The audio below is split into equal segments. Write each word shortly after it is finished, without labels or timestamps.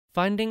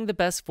Finding the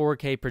best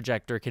 4K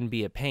projector can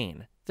be a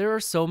pain. There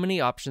are so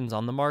many options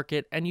on the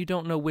market and you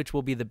don't know which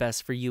will be the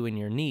best for you and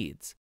your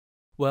needs.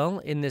 Well,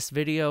 in this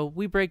video,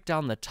 we break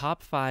down the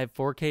top 5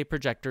 4K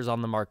projectors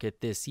on the market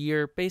this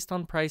year based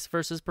on price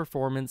versus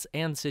performance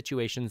and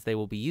situations they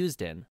will be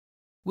used in.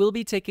 We'll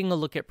be taking a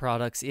look at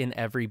products in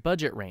every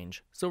budget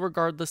range, so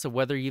regardless of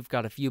whether you've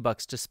got a few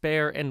bucks to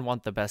spare and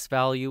want the best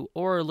value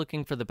or are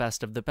looking for the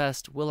best of the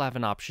best, we'll have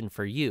an option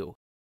for you.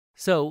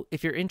 So,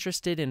 if you're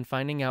interested in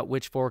finding out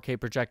which 4K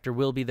projector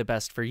will be the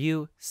best for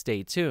you,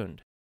 stay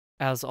tuned.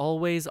 As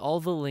always, all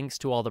the links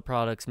to all the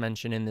products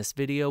mentioned in this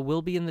video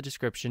will be in the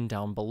description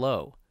down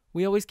below.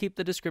 We always keep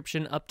the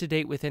description up to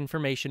date with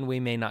information we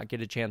may not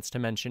get a chance to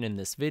mention in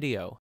this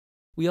video.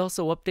 We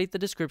also update the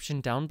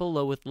description down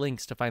below with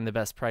links to find the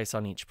best price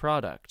on each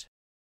product.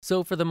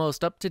 So for the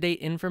most up-to-date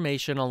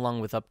information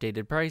along with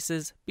updated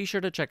prices, be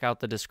sure to check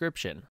out the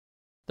description.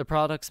 The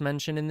products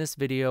mentioned in this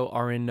video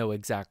are in no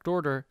exact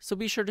order, so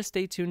be sure to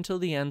stay tuned till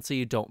the end so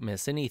you don't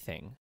miss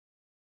anything.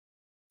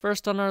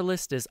 First on our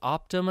list is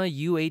Optoma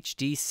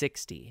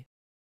UHD60.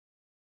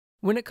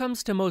 When it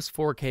comes to most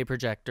 4K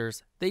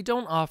projectors, they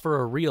don't offer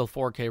a real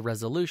 4K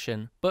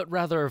resolution, but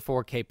rather a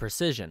 4K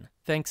precision,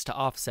 thanks to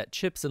offset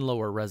chips and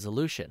lower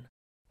resolution.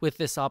 With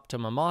this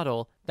Optoma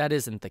model, that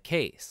isn't the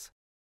case.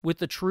 With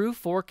the true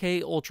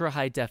 4K ultra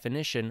high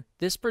definition,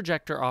 this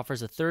projector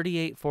offers a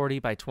 3840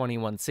 by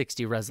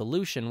 2160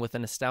 resolution with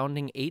an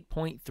astounding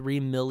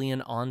 8.3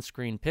 million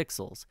on-screen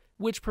pixels,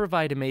 which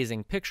provide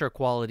amazing picture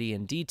quality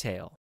and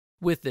detail.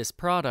 With this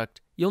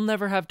product, you'll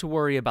never have to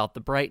worry about the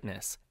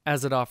brightness,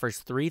 as it offers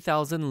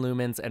 3000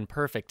 lumens and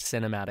perfect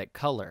cinematic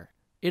color.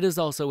 It is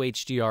also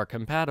HDR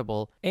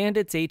compatible, and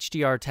its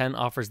HDR10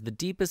 offers the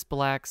deepest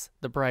blacks,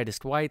 the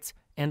brightest whites,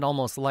 and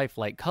almost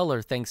lifelike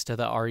color thanks to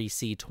the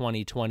REC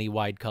 2020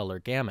 wide color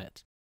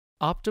gamut.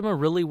 Optoma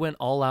really went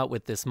all out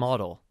with this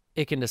model.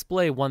 It can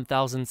display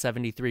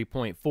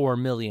 1073.4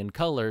 million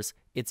colors,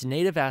 its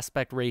native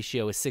aspect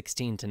ratio is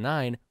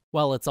 16:9,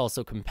 while it's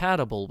also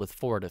compatible with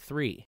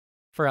 4:3.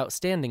 For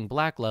outstanding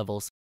black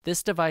levels,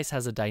 this device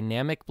has a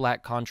dynamic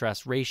black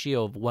contrast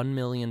ratio of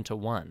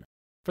 1,000,000:1.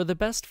 For the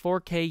best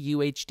 4K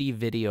UHD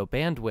video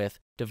bandwidth,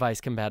 device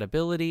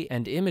compatibility,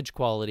 and image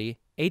quality,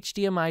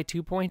 HDMI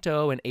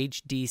 2.0 and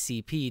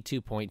HDCP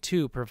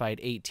 2.2 provide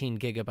 18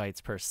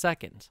 GB per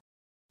second.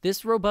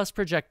 This robust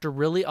projector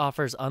really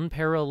offers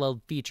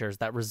unparalleled features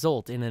that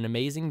result in an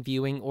amazing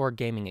viewing or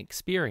gaming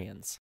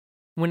experience.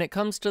 When it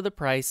comes to the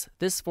price,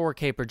 this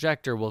 4K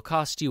projector will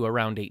cost you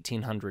around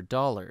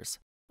 $1,800.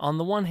 On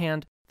the one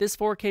hand, this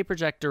 4K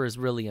projector is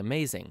really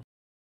amazing.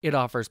 It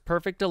offers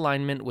perfect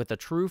alignment with a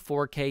true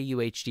 4K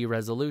UHD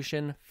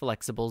resolution,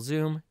 flexible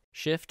zoom,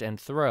 shift and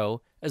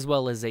throw, as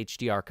well as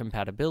HDR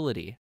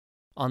compatibility.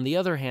 On the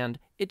other hand,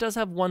 it does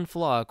have one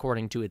flaw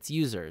according to its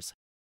users.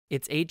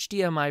 Its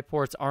HDMI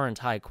ports aren't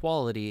high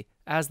quality,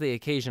 as they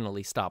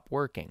occasionally stop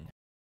working.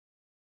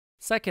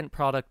 Second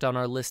product on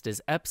our list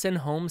is Epson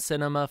Home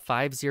Cinema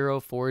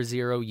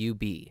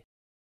 5040UB.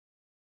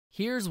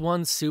 Here's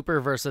one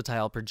super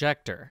versatile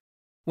projector.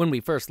 When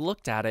we first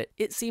looked at it,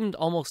 it seemed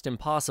almost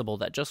impossible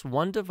that just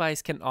one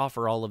device can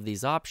offer all of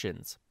these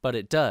options, but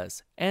it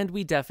does, and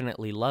we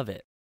definitely love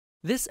it.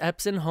 This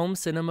Epson Home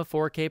Cinema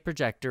 4K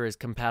projector is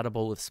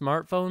compatible with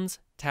smartphones,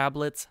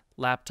 tablets,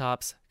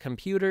 laptops,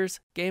 computers,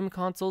 game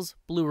consoles,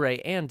 Blu-ray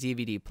and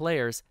DVD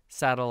players,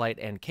 satellite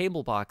and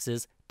cable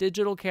boxes,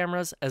 digital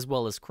cameras, as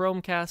well as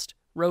Chromecast,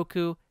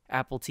 Roku,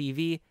 Apple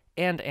TV,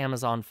 and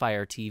Amazon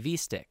Fire TV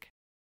Stick.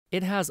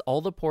 It has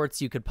all the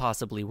ports you could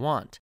possibly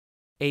want: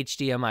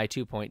 HDMI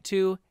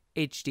 2.2,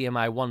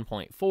 HDMI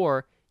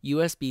 1.4,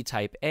 USB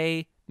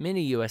Type-A,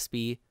 Mini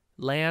USB,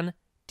 LAN,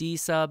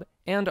 D-Sub,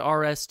 and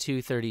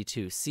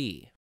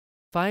RS-232C.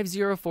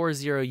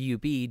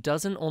 5040UB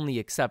doesn't only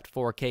accept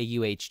 4K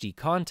UHD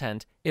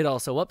content, it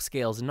also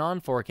upscales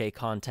non-4K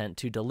content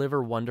to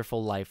deliver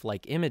wonderful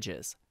lifelike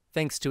images.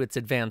 Thanks to its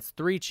advanced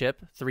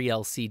 3-chip,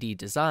 3LCD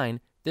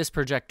design, this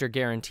projector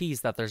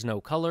guarantees that there's no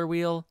color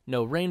wheel,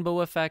 no rainbow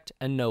effect,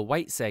 and no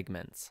white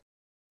segments.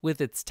 With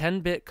its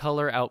 10-bit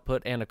color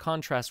output and a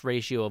contrast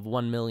ratio of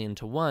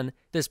 1,000,000:1,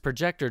 this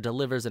projector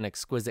delivers an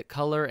exquisite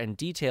color and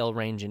detail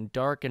range in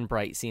dark and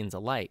bright scenes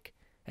alike.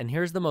 And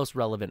here's the most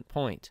relevant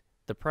point: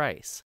 the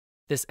price.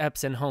 This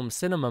Epson Home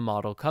Cinema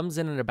model comes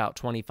in at about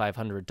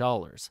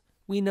 $2,500.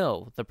 We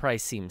know, the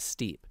price seems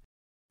steep.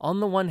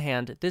 On the one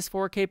hand, this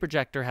 4K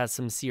projector has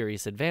some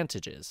serious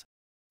advantages.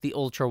 The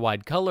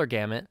ultra-wide color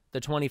gamut, the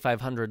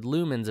 2500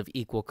 lumens of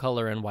equal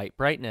color and white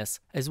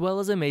brightness, as well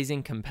as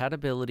amazing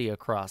compatibility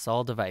across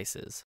all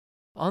devices.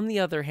 On the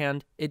other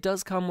hand, it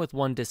does come with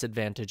one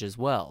disadvantage as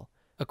well.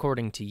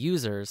 According to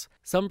users,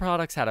 some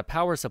products had a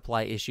power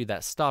supply issue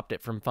that stopped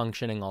it from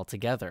functioning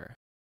altogether.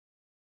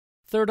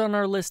 Third on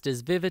our list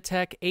is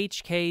Vivitek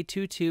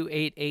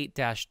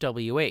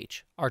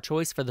HK2288-WH, our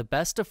choice for the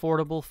best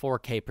affordable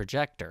 4K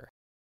projector.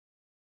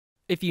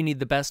 If you need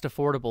the best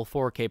affordable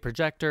 4K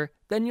projector,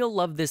 then you'll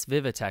love this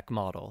Vivitek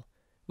model.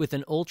 With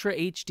an Ultra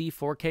HD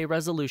 4K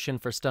resolution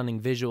for stunning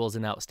visuals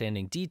and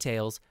outstanding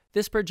details,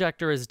 this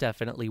projector is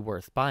definitely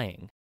worth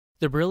buying.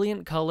 The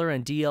brilliant color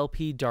and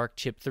DLP dark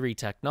chip 3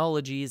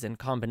 technologies in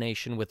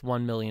combination with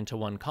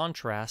 1,000,000:1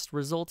 contrast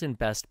result in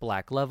best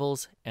black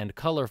levels and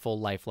colorful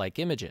lifelike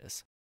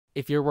images.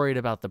 If you're worried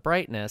about the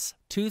brightness,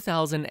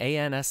 2000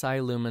 ANSI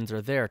lumens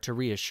are there to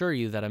reassure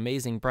you that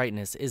amazing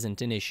brightness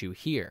isn't an issue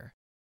here.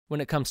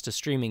 When it comes to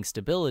streaming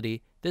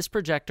stability, this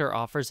projector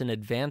offers an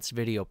advanced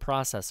video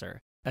processor,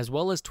 as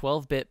well as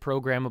 12-bit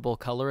programmable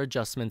color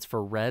adjustments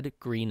for red,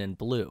 green, and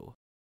blue.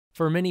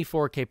 For many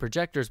 4K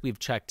projectors we've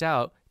checked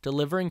out,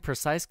 delivering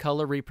precise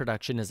color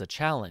reproduction is a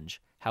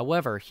challenge.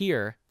 However,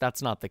 here,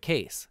 that's not the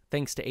case,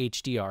 thanks to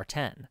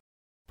HDR10.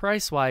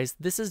 Price-wise,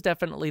 this is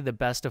definitely the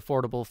best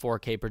affordable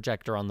 4K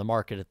projector on the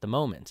market at the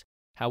moment.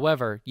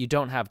 However, you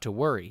don't have to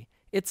worry.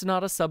 It's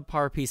not a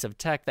subpar piece of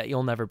tech that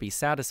you'll never be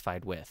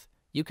satisfied with.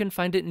 You can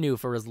find it new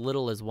for as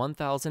little as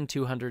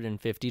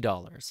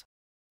 $1,250.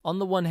 On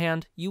the one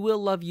hand, you will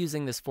love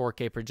using this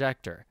 4K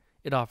projector.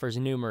 It offers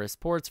numerous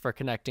ports for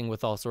connecting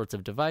with all sorts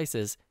of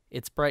devices,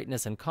 its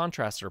brightness and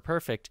contrast are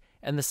perfect,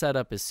 and the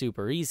setup is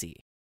super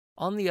easy.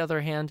 On the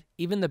other hand,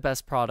 even the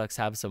best products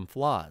have some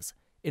flaws.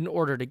 In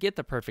order to get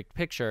the perfect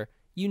picture,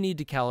 you need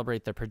to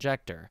calibrate the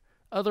projector.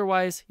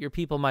 Otherwise, your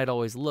people might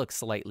always look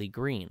slightly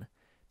green.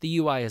 The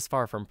UI is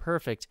far from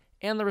perfect,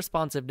 and the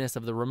responsiveness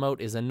of the remote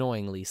is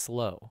annoyingly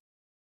slow.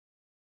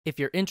 If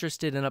you're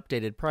interested in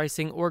updated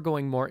pricing or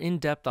going more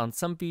in-depth on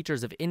some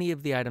features of any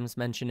of the items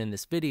mentioned in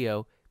this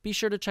video, be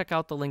sure to check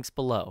out the links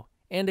below.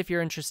 And if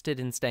you're interested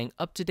in staying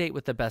up to date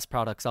with the best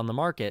products on the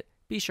market,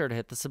 be sure to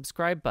hit the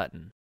subscribe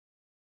button.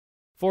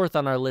 Fourth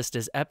on our list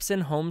is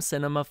Epson Home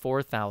Cinema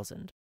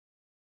 4000.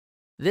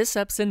 This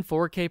Epson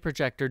 4K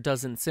projector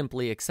doesn't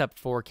simply accept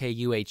 4K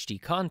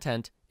UHD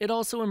content, it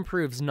also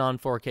improves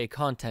non-4K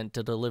content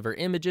to deliver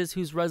images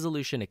whose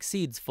resolution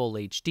exceeds Full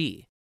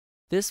HD.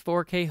 This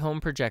 4K home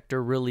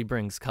projector really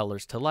brings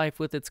colors to life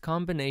with its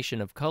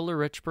combination of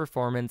color-rich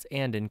performance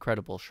and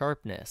incredible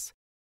sharpness.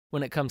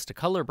 When it comes to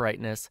color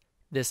brightness,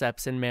 this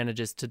Epson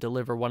manages to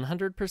deliver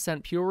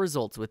 100% pure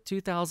results with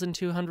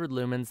 2200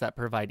 lumens that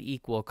provide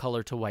equal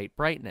color-to-white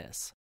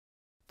brightness.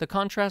 The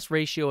contrast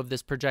ratio of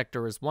this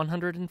projector is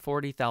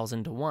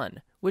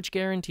 140,000:1, which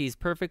guarantees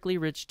perfectly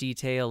rich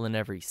detail in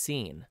every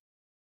scene.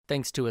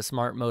 Thanks to a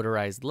smart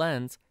motorized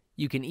lens,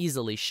 you can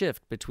easily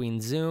shift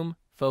between zoom,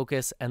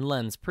 focus, and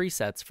lens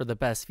presets for the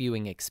best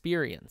viewing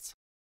experience.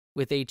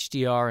 With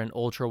HDR and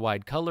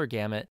ultra-wide color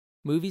gamut,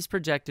 movies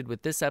projected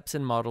with this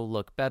Epson model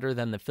look better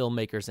than the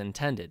filmmakers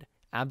intended.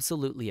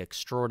 Absolutely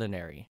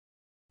extraordinary.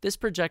 This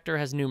projector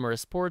has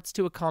numerous ports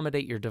to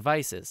accommodate your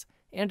devices,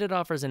 and it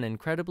offers an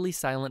incredibly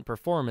silent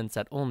performance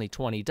at only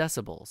 20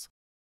 decibels.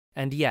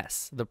 And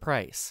yes, the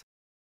price.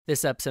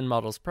 This Epson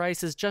model's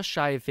price is just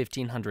shy of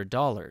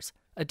 $1,500,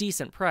 a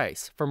decent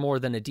price for more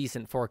than a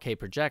decent 4K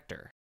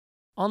projector.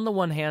 On the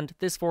one hand,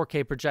 this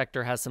 4K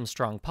projector has some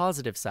strong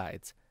positive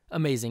sides: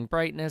 amazing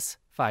brightness,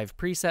 5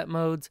 preset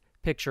modes,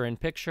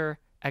 picture-in-picture,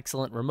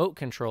 excellent remote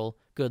control,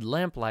 good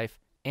lamp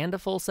life, and a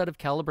full set of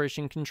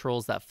calibration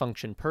controls that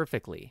function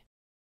perfectly.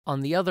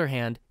 On the other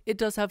hand, it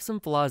does have some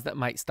flaws that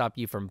might stop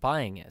you from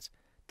buying it.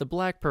 The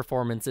black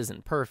performance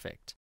isn't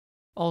perfect.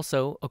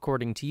 Also,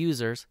 according to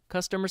users,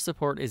 customer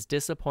support is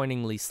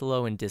disappointingly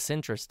slow and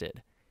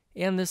disinterested,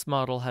 and this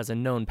model has a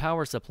known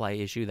power supply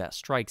issue that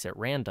strikes at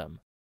random.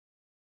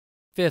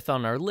 Fifth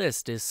on our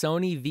list is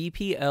Sony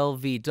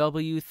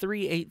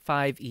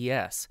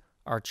VPLVW385ES,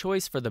 our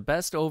choice for the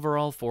best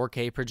overall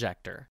 4K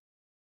projector.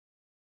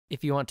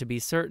 If you want to be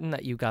certain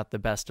that you got the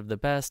best of the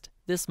best,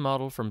 this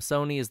model from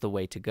Sony is the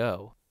way to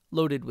go.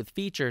 Loaded with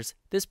features,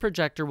 this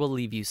projector will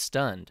leave you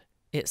stunned.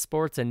 It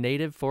sports a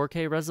native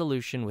 4K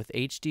resolution with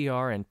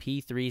HDR and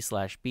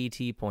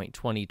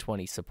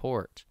P3/BT.2020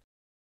 support.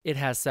 It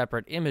has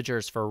separate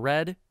imagers for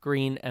red,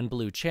 green, and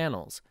blue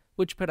channels,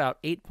 which put out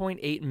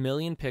 8.8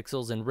 million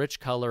pixels in rich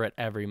color at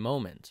every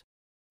moment.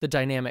 The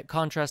dynamic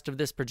contrast of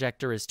this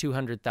projector is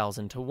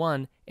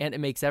 200,000:1, and it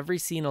makes every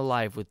scene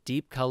alive with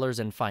deep colors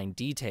and fine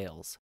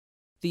details.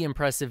 The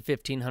impressive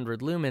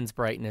 1500 lumens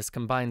brightness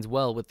combines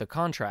well with the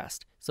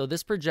contrast, so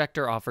this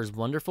projector offers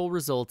wonderful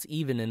results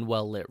even in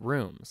well-lit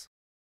rooms.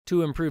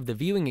 To improve the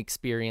viewing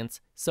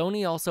experience,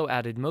 Sony also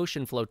added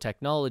motion flow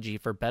technology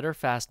for better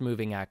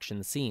fast-moving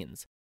action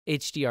scenes,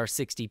 HDR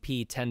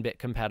 60p 10-bit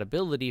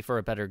compatibility for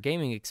a better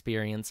gaming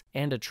experience,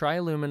 and a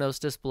triluminous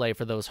display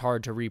for those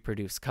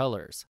hard-to-reproduce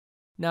colors.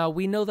 Now,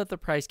 we know that the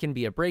price can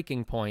be a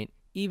breaking point,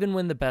 even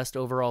when the best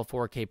overall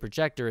 4K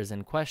projector is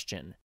in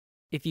question.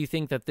 If you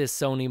think that this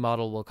Sony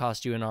model will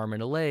cost you an arm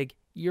and a leg,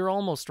 you're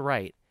almost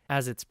right,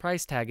 as its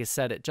price tag is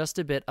set at just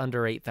a bit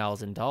under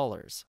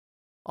 $8,000.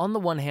 On the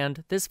one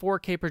hand, this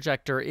 4K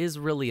projector is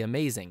really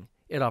amazing.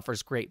 It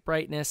offers great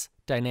brightness,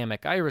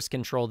 dynamic iris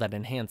control that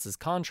enhances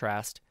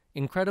contrast,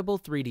 incredible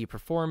 3D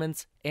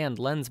performance, and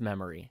lens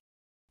memory.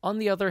 On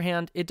the other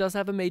hand, it does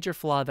have a major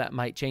flaw that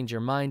might change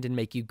your mind and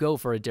make you go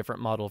for a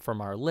different model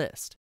from our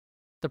list.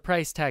 The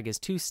price tag is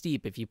too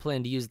steep if you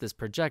plan to use this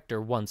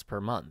projector once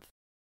per month.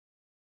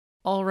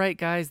 Alright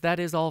guys, that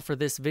is all for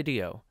this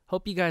video.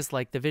 Hope you guys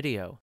liked the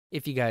video.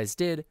 If you guys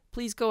did,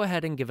 please go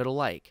ahead and give it a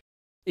like.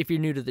 If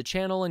you're new to the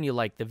channel and you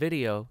like the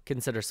video,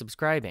 consider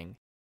subscribing.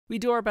 We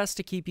do our best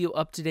to keep you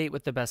up to date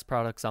with the best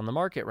products on the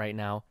market right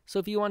now, so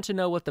if you want to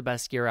know what the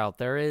best gear out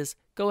there is,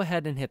 go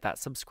ahead and hit that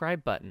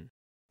subscribe button.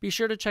 Be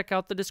sure to check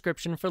out the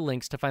description for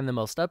links to find the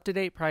most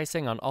up-to-date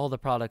pricing on all the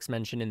products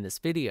mentioned in this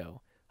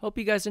video. Hope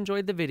you guys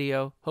enjoyed the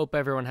video, hope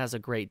everyone has a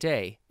great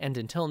day, and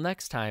until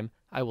next time,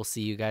 I will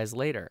see you guys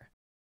later.